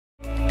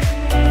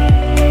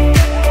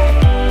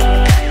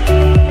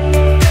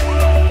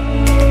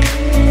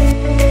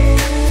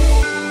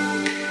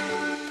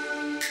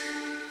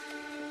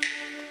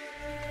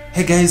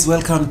guys,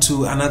 welcome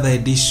to another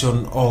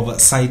edition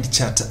of Side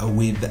Chat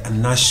with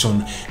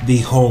Nashon, the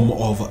home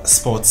of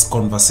sports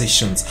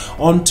conversations.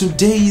 On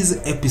today's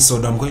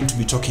episode, I'm going to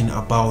be talking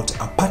about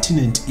a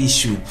pertinent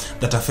issue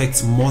that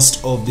affects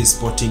most of the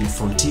sporting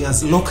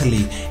frontiers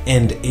locally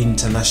and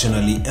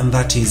internationally, and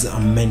that is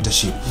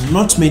mentorship.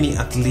 Not many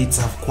athletes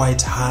have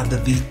quite had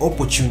the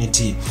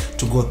opportunity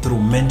to go through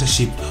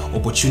mentorship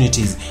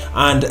opportunities,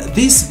 and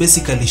this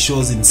basically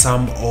shows in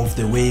some of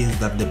the ways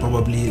that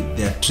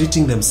they're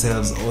treating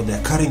themselves or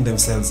they're carrying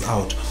themselves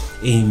out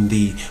in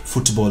the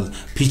football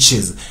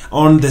pitches.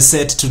 On the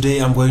set today,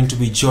 I'm going to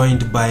be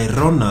joined by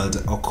Ronald,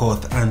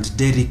 Okoth, and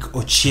Derek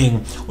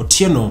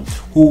Otieno,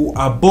 who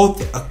are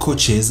both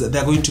coaches.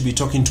 They're going to be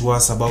talking to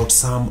us about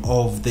some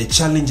of the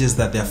challenges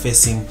that they're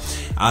facing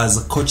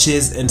as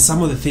coaches and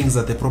some of the things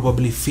that they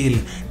probably feel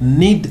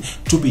need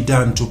to be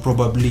done to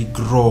probably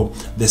grow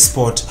the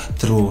sport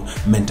through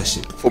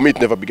mentorship. For me, it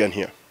never began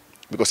here,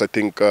 because I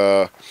think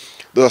those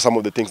are some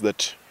of the things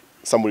that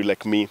somebody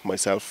like me,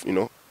 myself,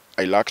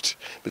 I lacked,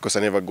 because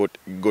I never got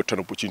an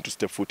opportunity to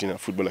step foot in a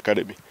football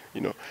academy.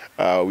 We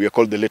are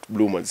called the late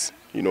bloomers.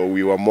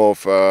 We were more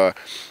of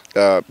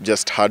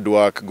just hard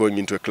work, going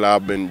into a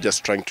club and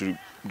just trying to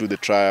do the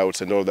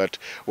tryouts and all that.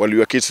 While we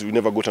were kids, we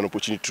never got an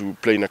opportunity to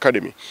play in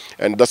academy,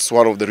 and that's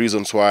one of the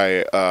reasons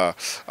why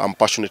I'm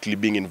passionately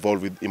being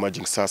involved with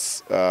Emerging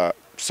Stars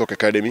Soccer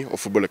Academy or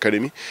Football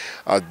Academy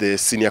as the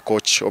senior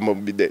coach, or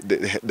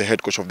the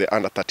head coach of the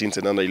under 13s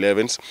and under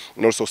 11s,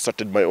 and also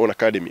started my own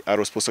academy,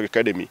 Arrow Sports Soccer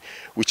Academy,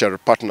 which are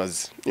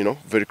partners,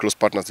 very close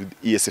partners with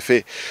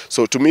ESFA.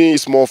 So to me,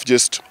 it's more of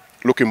just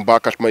looking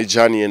back at my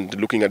journey and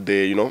looking at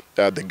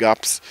the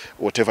gaps,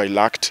 whatever I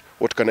lacked,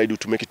 what can I do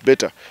to make it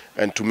better?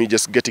 And to me,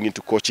 just getting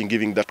into coaching,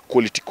 giving that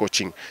quality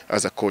coaching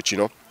as a coach,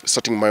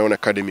 starting my own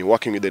academy,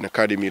 working with an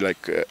academy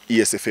like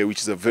ESFA, which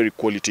is a very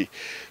quality,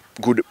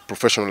 good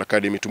professional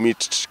academy. To me,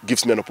 it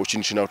gives me an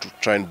opportunity now to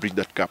try and bridge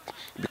that gap,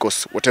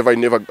 because there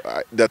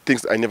are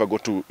things I never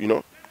got to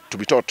to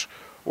be taught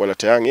while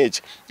at a young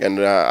age, and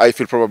I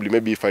feel probably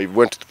maybe if I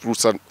went through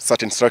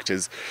certain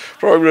structures,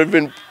 probably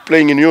even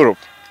playing in Europe,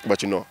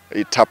 but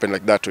it happened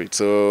like that way.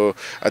 So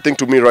I think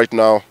to me right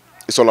now,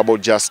 it's all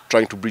about just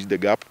trying to bridge the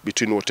gap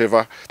between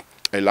whatever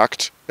I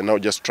lacked and now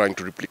just trying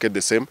to replicate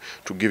the same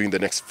to giving the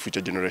next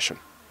future generation.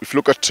 If you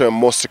look at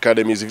most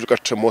academies, if you look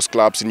at most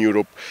clubs in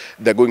Europe,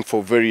 they're going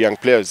for very young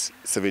players,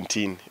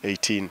 17,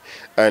 18.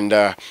 And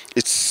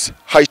it's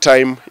high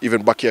time,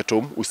 even back here at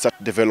home, we start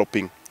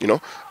developing,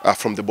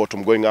 from the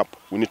bottom going up.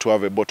 We need to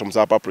have a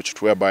bottoms-up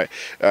approach whereby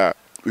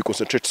we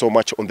concentrate so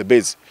much on the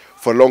base.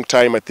 For a long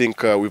time, I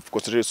think we've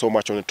concentrated so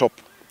much on the top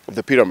of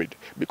the pyramid,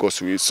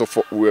 because we're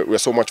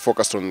so much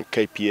focused on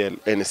KPL,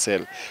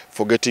 NSL,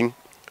 forgetting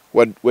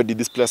where did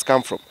these players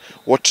come from.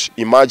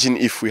 Imagine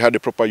if we had a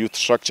proper youth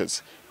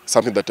structures,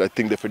 something that I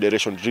think the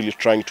federation is really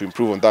trying to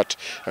improve on that,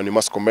 and we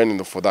must commend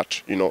them for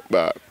that.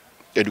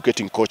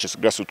 Educating coaches,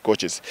 grassroots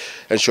coaches,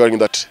 ensuring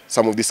that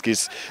some of these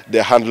kids,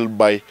 they're handled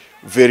by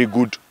very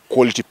good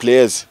quality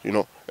players,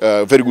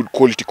 very good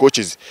quality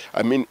coaches.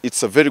 I mean,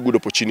 it's a very good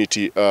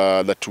opportunity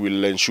that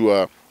will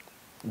ensure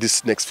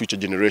this next future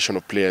generation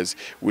of players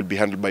will be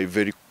handled by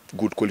very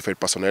good qualified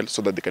personnel,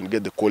 so that they can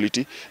get the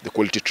quality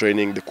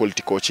training, the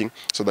quality coaching,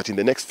 so that in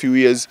the next few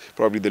years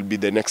probably they'll be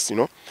the next,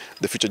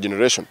 the future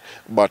generation.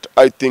 But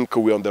I think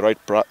we're on the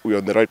right path, we're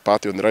on the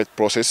right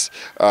process.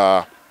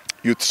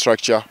 Youth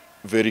structure,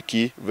 very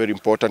key, very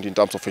important in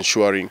terms of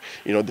ensuring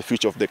the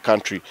future of the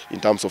country in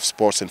terms of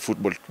sports and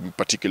football in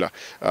particular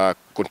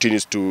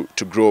continues to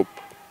grow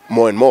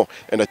more and more.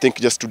 And I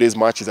think just today's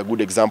match is a good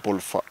example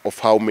of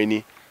how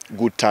many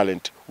good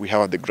talent we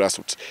have at the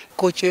grassroots.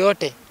 Coach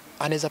yote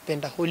anaweza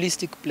penda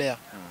holistic player,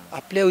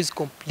 a player who is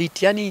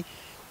complete. Yani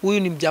huyu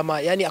ni mjamaa,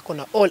 yani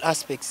akona all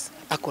aspects,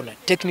 akona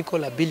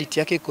technical ability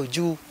yake iko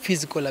juu,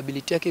 physical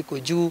ability yake iko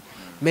juu,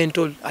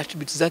 mental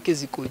attributes zake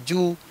ziko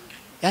juu.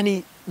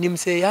 Yani ni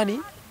msee, yani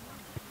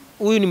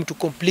huyu ni mtu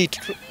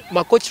complete.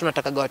 Makochi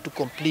tunataka watu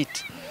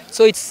complete.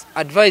 So it's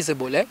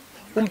advisable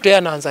mtu yeye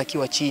anaanza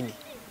akiwa chini.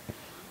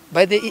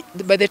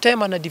 By the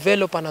time ana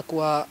develop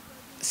anakuwa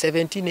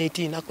 17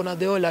 18, akona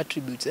the all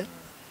attributes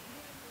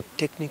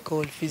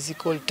technical,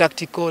 physical,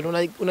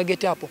 tactical,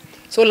 unaget hapo.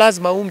 So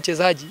lazima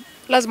mchezaji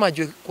lazima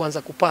ajue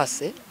kuanza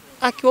kupass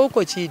akiwa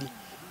huko chini.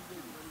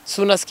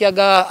 So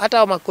unasikiaga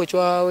hata makocha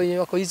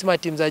wako hizi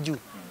timu za juu,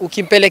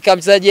 ukimpeleka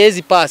mchezaji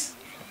hizi pass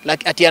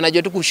ati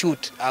anajua tu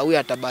kushoot, huyu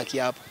atabaki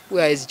hapo,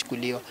 huyu hawezi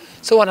chukuliwa.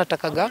 So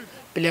wanatakaga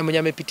player mwenye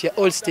amepitia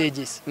all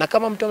stages, na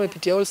kama mtu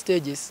amepitia all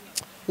stages,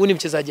 huyu ni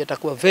mchezaji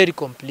atakuwa very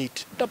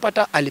complete.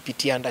 Utapata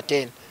alipitia under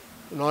 10.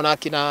 Unaona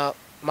kina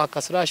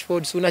Marcus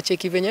Rashford,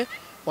 unacheki venye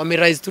wame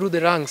rise through the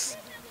ranks.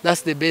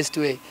 That's the best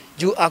way.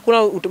 Juu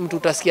hakuna mtu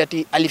utasikia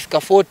ati alifika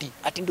 40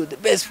 ati ndio the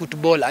best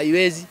footballer,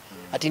 haiwezi.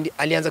 Ati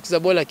alianza kucheza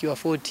bola akiwa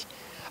 40.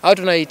 Hao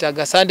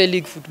tunaitaga Sunday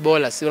League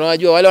footballers.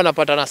 Unajua wale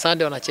wanapata na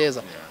Sunday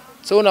wanacheza.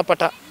 So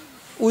unapata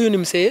huyu ni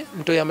msee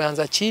mtu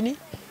ameanza chini,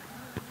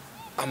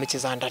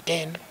 amecheza under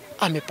 10,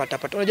 amepata.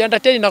 Unajua under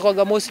 10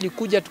 inakuwa mostly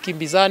kuja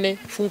tukimbizane,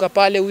 funga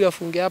pale, huyu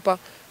afunge hapa,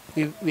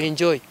 we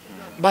enjoy.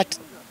 But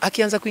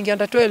akianza kuingia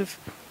under 12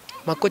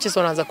 makoches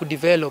wanaanza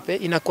kudevelop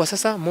inakuwa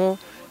sasa more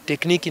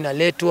technique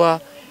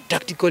inaletwa,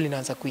 tactical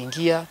inaanza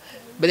kuingia.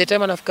 By the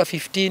time anafika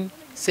 15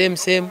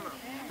 same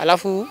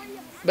alafu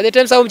by the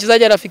time sasa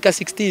mchezaji anafika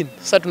 16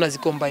 sasa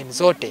tunazicombine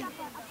zote,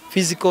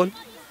 physical,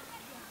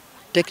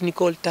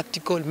 technical,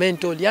 tactical,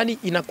 mental, yani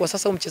inakuwa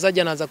sasa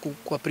mchezaji anaanza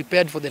kuwa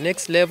prepared for the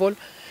next level,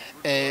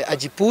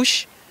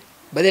 ajipush.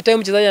 By the time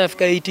mchezaji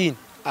anafika 18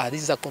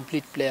 this is a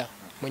complete player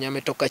mwenye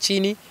ametoka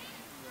chini,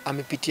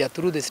 amepitia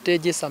through the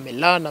stages,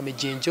 amelearn,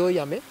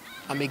 amejienjoy,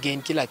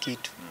 amegain kila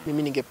kitu.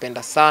 Mimi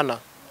ningependa sana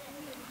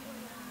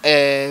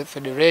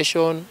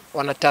federation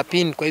wana tap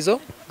in kwa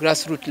hizo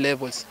grassroots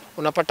levels.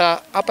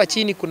 Unapata hapa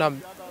chini kuna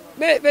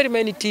very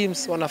many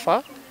teams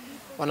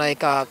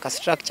wanaweka ka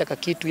structure ka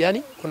kitu,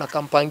 yani kuna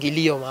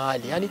kampangilio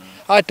mahali, yani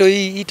hata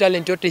hii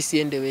talent yote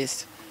isiende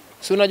waste.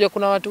 So unajua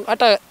kuna watu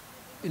hata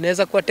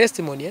inaweza kuwa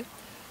testimony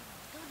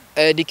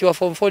nikiwa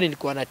form 4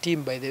 nilikuwa na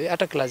team, by the way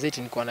hata class 8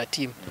 nilikuwa na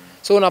team.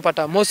 So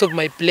unapata most of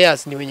my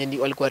players ni wenye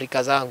walikuwa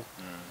rika zangu,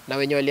 na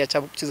wenye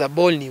waliacha kucheza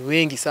ball ni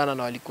wengi sana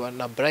na walikuwa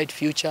na bright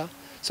future.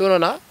 So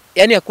unaona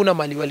yani hakuna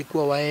mali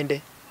walikuwa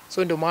waende,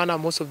 so ndio maana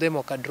most of them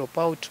waka drop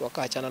out,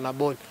 wakaachana na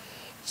ball.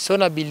 So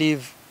na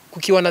believe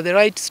kukiwa na the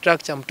right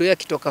structure, mtu yeye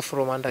akitoka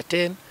from under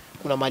 10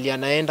 kuna mali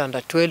anaenda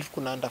under 12,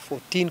 kuna under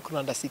 14, kuna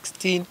under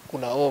 16,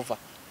 kuna over,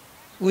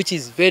 which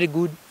is very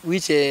good,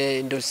 which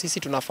ndio sisi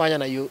tunafanya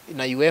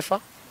na UEFA.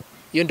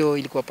 Hiyo ndio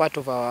ilikuwa part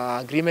of our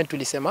agreement.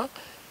 Tulisema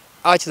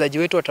wachezaji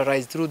wetu wata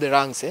rise through the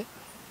ranks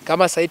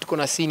kama sasa tuko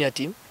na senior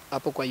team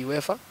hapo kwa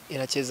UEFA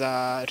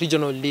inacheza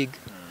regional league.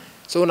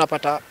 So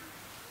unapata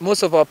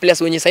most of our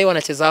players wenye sasa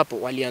wanacheza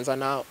hapo walianza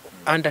na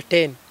under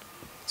 10.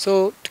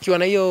 So tukiwa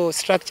na hiyo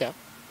structure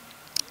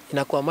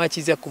inakuwa much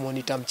easier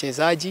kumonitor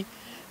mchezaji,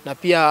 na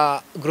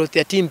pia growth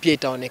ya team pia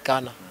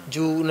itaonekana.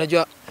 Juu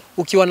unajua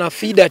ukiwa na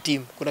feeder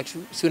team, kuna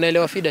si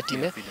unaelewa feeder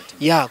team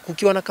yeah,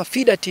 kukiwa na ka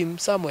feeder team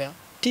somewhere,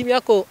 team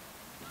yako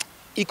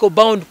iko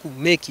bound to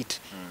make it.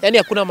 Yani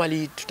hakuna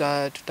mali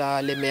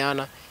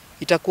tutalemeana,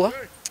 itakuwa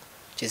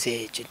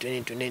cheze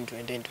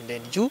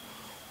twende juu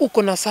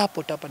uko na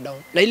support hapa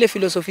down, na ile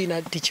philosophy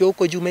na teach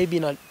huko juu maybe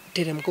na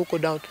teremko huko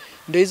down.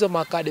 Ndio hizo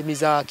academy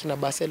za kina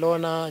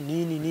Barcelona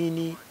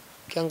nini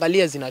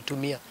kiangalia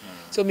zinatumia.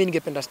 So mimi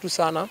ningependa tu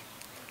sana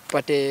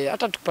tupate,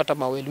 hata tukipata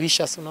well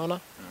wishers, unaona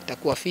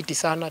itakuwa fiti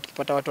sana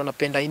tukipata watu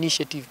wanapenda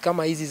initiative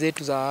kama hizi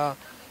zetu za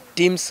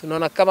teams.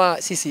 Unaona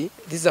kama sisi,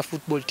 this is a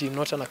football team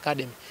not an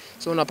academy,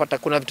 so unapata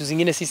kuna vitu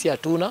zingine sisi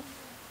hatuna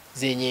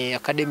zenye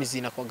academy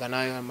zinakuwa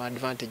nayo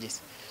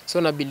advantages.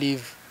 So na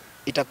believe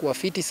itakuwa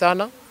fiti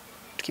sana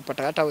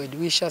tukipata hata well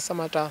wishers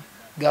sama hata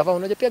gava.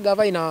 Unajua pia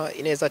gava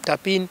inaweza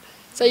tap in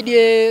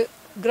saidie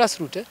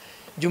grassroots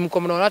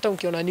Jumko mnaona hata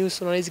mkiona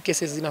news unaona hizi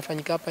cases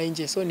zinafanyika hapa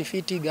nje, so ni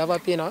fiti gava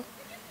pia na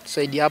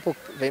tusaidia hapo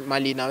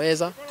mali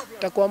inaweza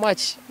itakuwa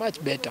much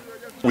better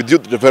with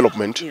youth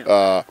development.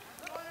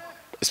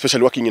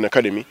 Especially working in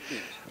academy,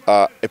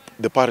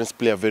 the parents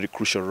play a very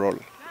crucial role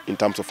in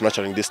terms of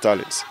nurturing these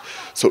talents.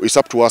 So it's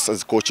up to us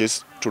as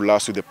coaches to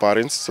last with the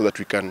parents so that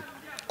we can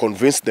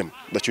convince them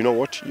that, you know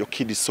what, your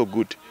kid is so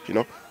good, you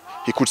know,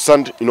 he could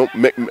stand, you know,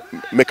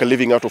 make a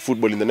living out of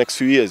football in the next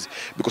few years.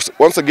 Because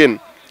once again,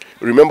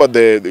 remember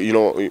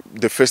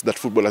the face that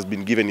football has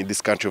been given in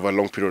this country over a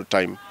long period of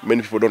time.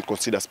 Many people don't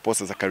consider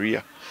sports as a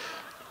career,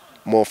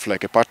 more of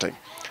like a part-time.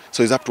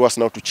 So it's up to us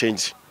now to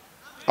change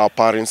our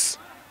parents'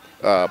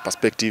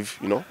 perspective,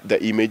 you know, their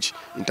image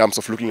in terms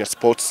of looking at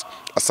sports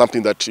as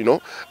something that, you know,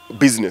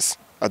 business.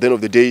 At the end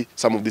of the day,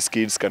 some of these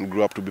kids can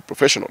grow up to be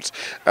professionals.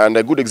 And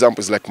a good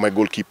example is like my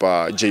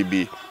goalkeeper,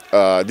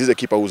 JB. This is a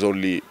keeper who's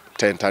only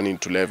 10, turning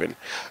to 11.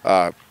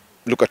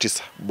 Look at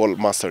his ball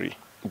mastery,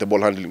 the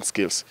ball handling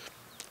skills.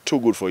 Too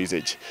good for his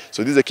age.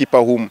 So this is a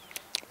keeper whom,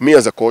 me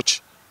as a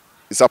coach,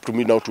 it's up to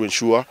me now to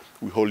ensure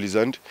we hold his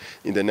hand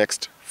in the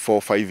next 4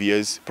 or 5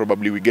 years.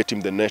 Probably we get him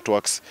the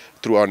networks,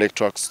 through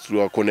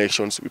our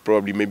connections. We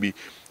probably maybe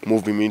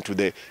move him into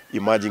the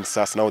emerging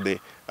stars, now the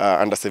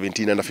under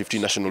 17, under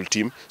 15 national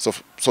team,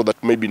 so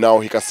that maybe now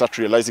he can start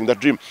realizing that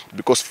dream.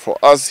 Because for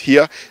us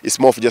here, it's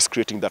more of just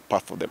creating that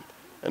path for them,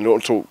 and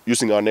also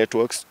using our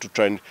networks to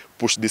try and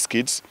push these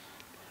kids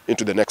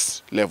into the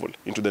next level,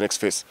 into the next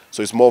phase.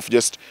 So it's more of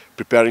just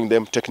preparing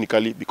them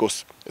technically,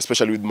 because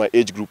especially with my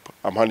age group,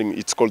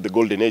 it's called the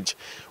golden age.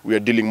 We are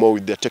dealing more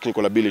with their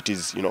technical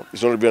abilities. You know,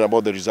 it's not even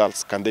about the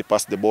results. Can they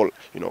pass the ball?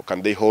 You know,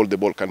 can they hold the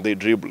ball? Can they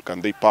dribble? Can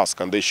they pass?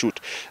 Can they shoot?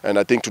 And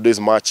I think today's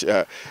match,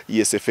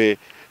 ESFA,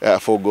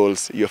 4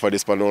 goals, UEFA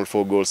Espanol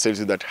 4 goals, tells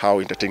you that how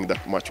entertaining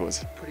that match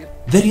was.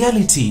 The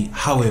reality,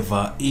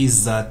 however,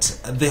 is that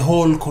the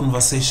whole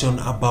conversation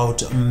about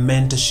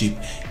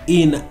mentorship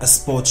in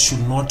sport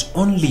should not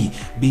only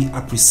be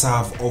a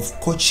preserve of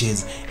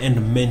coaches and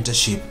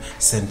mentorship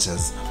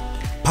centers.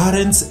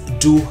 Parents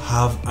do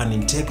have an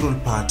integral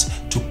part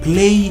to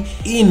play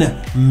in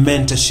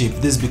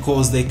mentorship. This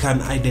because they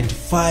can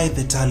identify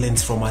the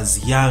talents from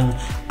as young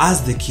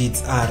as the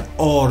kids are,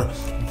 or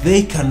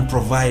they can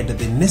provide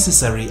the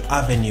necessary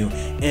avenue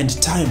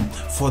and time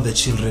for the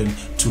children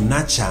to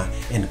nurture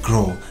and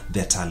grow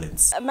their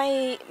talents.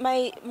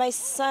 My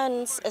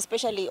sons,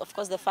 especially of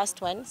course the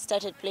first one,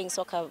 started playing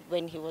soccer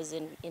when he was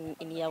in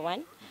year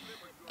 1,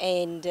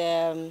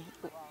 and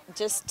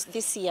just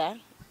this year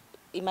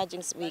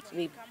Emerging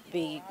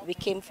we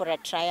came for a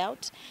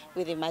tryout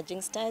with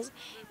Emerging Stars,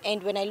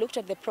 and when I looked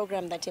at the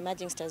program that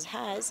Emerging Stars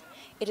has,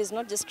 it is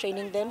not just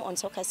training them on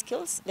soccer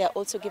skills, they are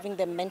also giving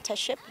them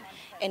mentorship,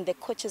 and the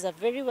coaches are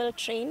very well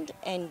trained,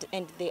 and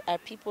they are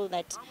people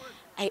that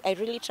I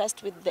really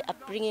trust with the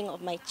upbringing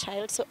of my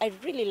child. So I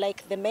really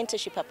like the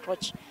mentorship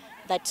approach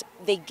that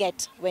they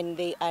get when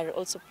they are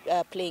also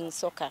playing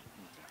soccer.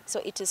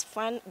 So it is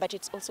fun, but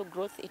it's also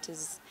growth.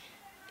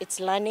 It's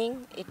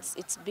learning.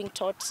 It's being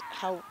taught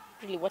how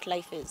really what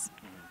life is.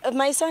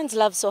 My sons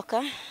love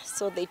soccer,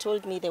 so they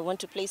told me they want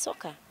to play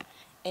soccer.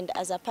 And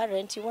as a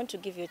parent, you want to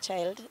give your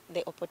child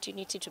the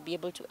opportunity to be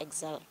able to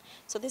excel.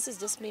 So this is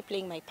just me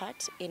playing my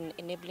part in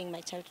enabling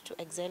my child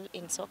to excel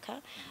in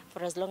soccer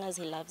for as long as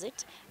he loves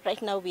it.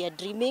 Right now we are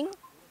dreaming,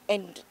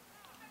 and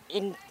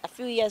in a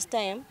few years'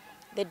 time,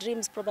 the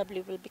dreams probably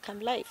will become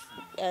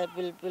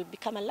will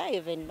become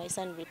alive, and my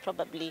son will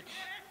probably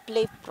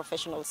play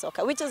professional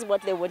soccer, which is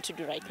what they want to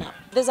do right now.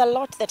 There's a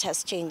lot that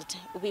has changed.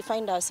 We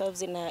find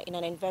ourselves in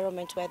an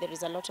environment where there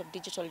is a lot of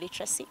digital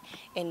literacy,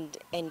 and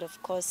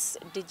of course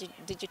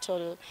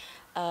digital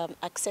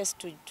access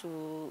to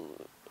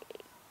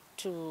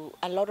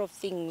a lot of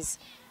things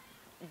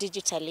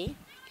digitally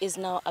is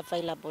now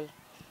available.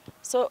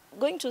 So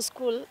going to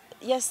school,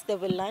 yes, they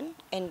will learn,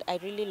 and I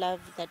really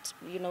love that,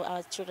 you know,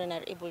 our children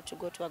are able to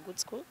go to a good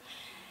school.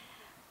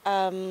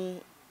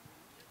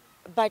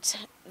 But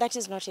that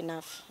is not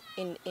enough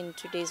in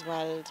today's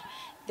world.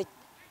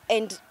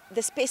 And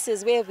the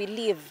spaces where we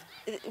live,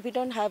 we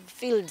don't have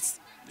fields.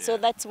 Yeah. So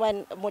that's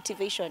one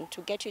motivation,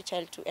 to get your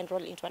child to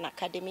enroll into an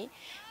academy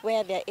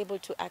where they're able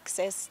to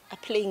access a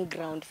playing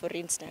ground, for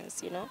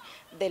instance. You know,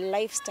 the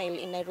lifestyle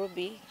in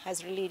Nairobi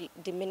has really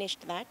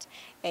diminished that,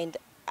 and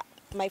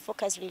my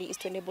focus really is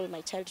to enable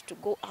my child to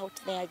go out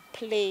there,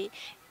 play,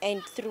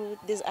 and through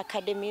these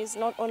academies,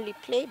 not only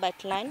play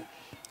but learn.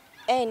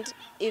 And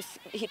if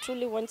he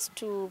truly wants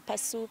to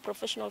pursue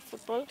professional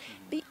football,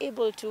 be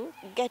able to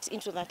get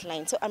into that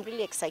line. So I'm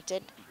really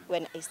excited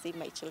when I see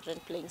my children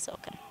playing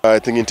soccer. I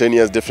think in 10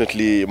 years,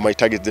 definitely my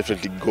target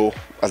definitely go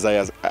as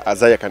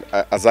I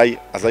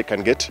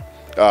can get.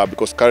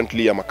 Because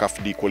currently I'm a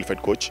CAF D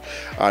qualified coach.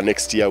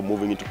 Next year I'm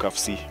moving into CAF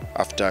C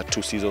after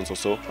 2 seasons or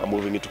so. I'm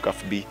moving into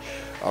CAF B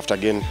after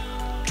again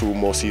 2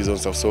 more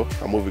seasons or so.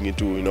 I'm moving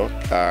into, you know,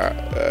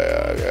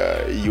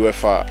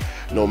 UEFA,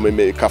 you know,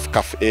 maybe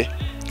CAF A,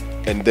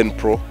 and then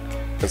Pro,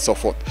 and so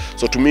forth.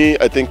 So to me,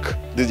 I think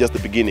this is just the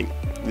beginning.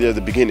 This is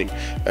the beginning,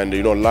 and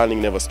you know,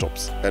 learning never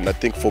stops. And I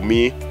think for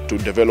me to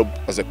develop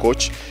as a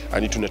coach,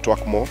 I need to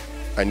network more.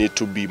 I need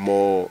to be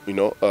more, you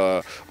know,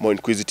 more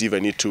inquisitive. I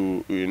need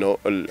to, you know,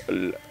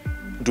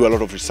 do a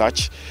lot of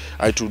research.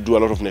 I need to do a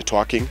lot of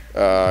networking,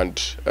 and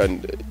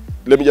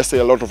let me just say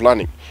a lot of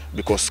learning,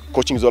 because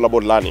coaching is all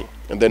about learning,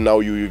 and then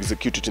now you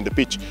execute it in the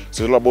pitch.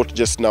 So it's all about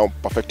just now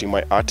perfecting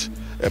my art,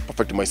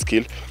 perfecting my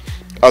skill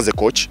as a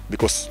coach,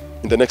 because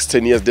in the next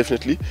 10 years,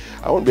 definitely,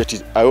 I won't be at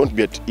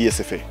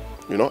ESFA.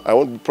 You know, I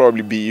won't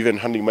probably be even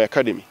handling my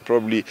academy.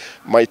 Probably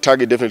my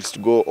target definitely is to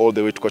go all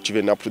the way to coach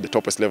even up to the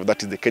toppest level,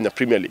 that is the Kenya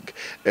Premier League.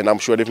 And I'm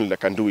sure definitely I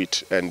can do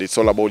it. And it's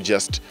all about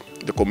just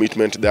the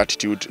commitment, the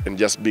attitude, and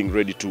just being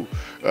ready to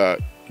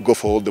go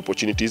for all the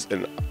opportunities.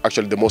 And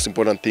actually the most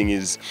important thing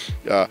is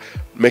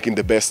making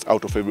the best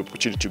out of every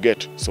opportunity you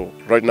get. So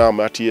right now I'm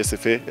at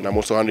ESFA, and I'm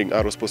also handling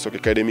Arrow Sports Soccer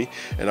Academy,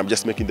 and I'm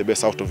just making the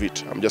best out of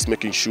it. I'm just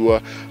making sure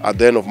at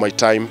the end of my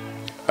time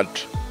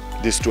at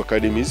these 2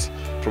 academies,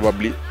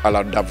 probably I'll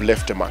have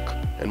left a mark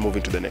and move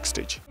into the next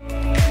stage.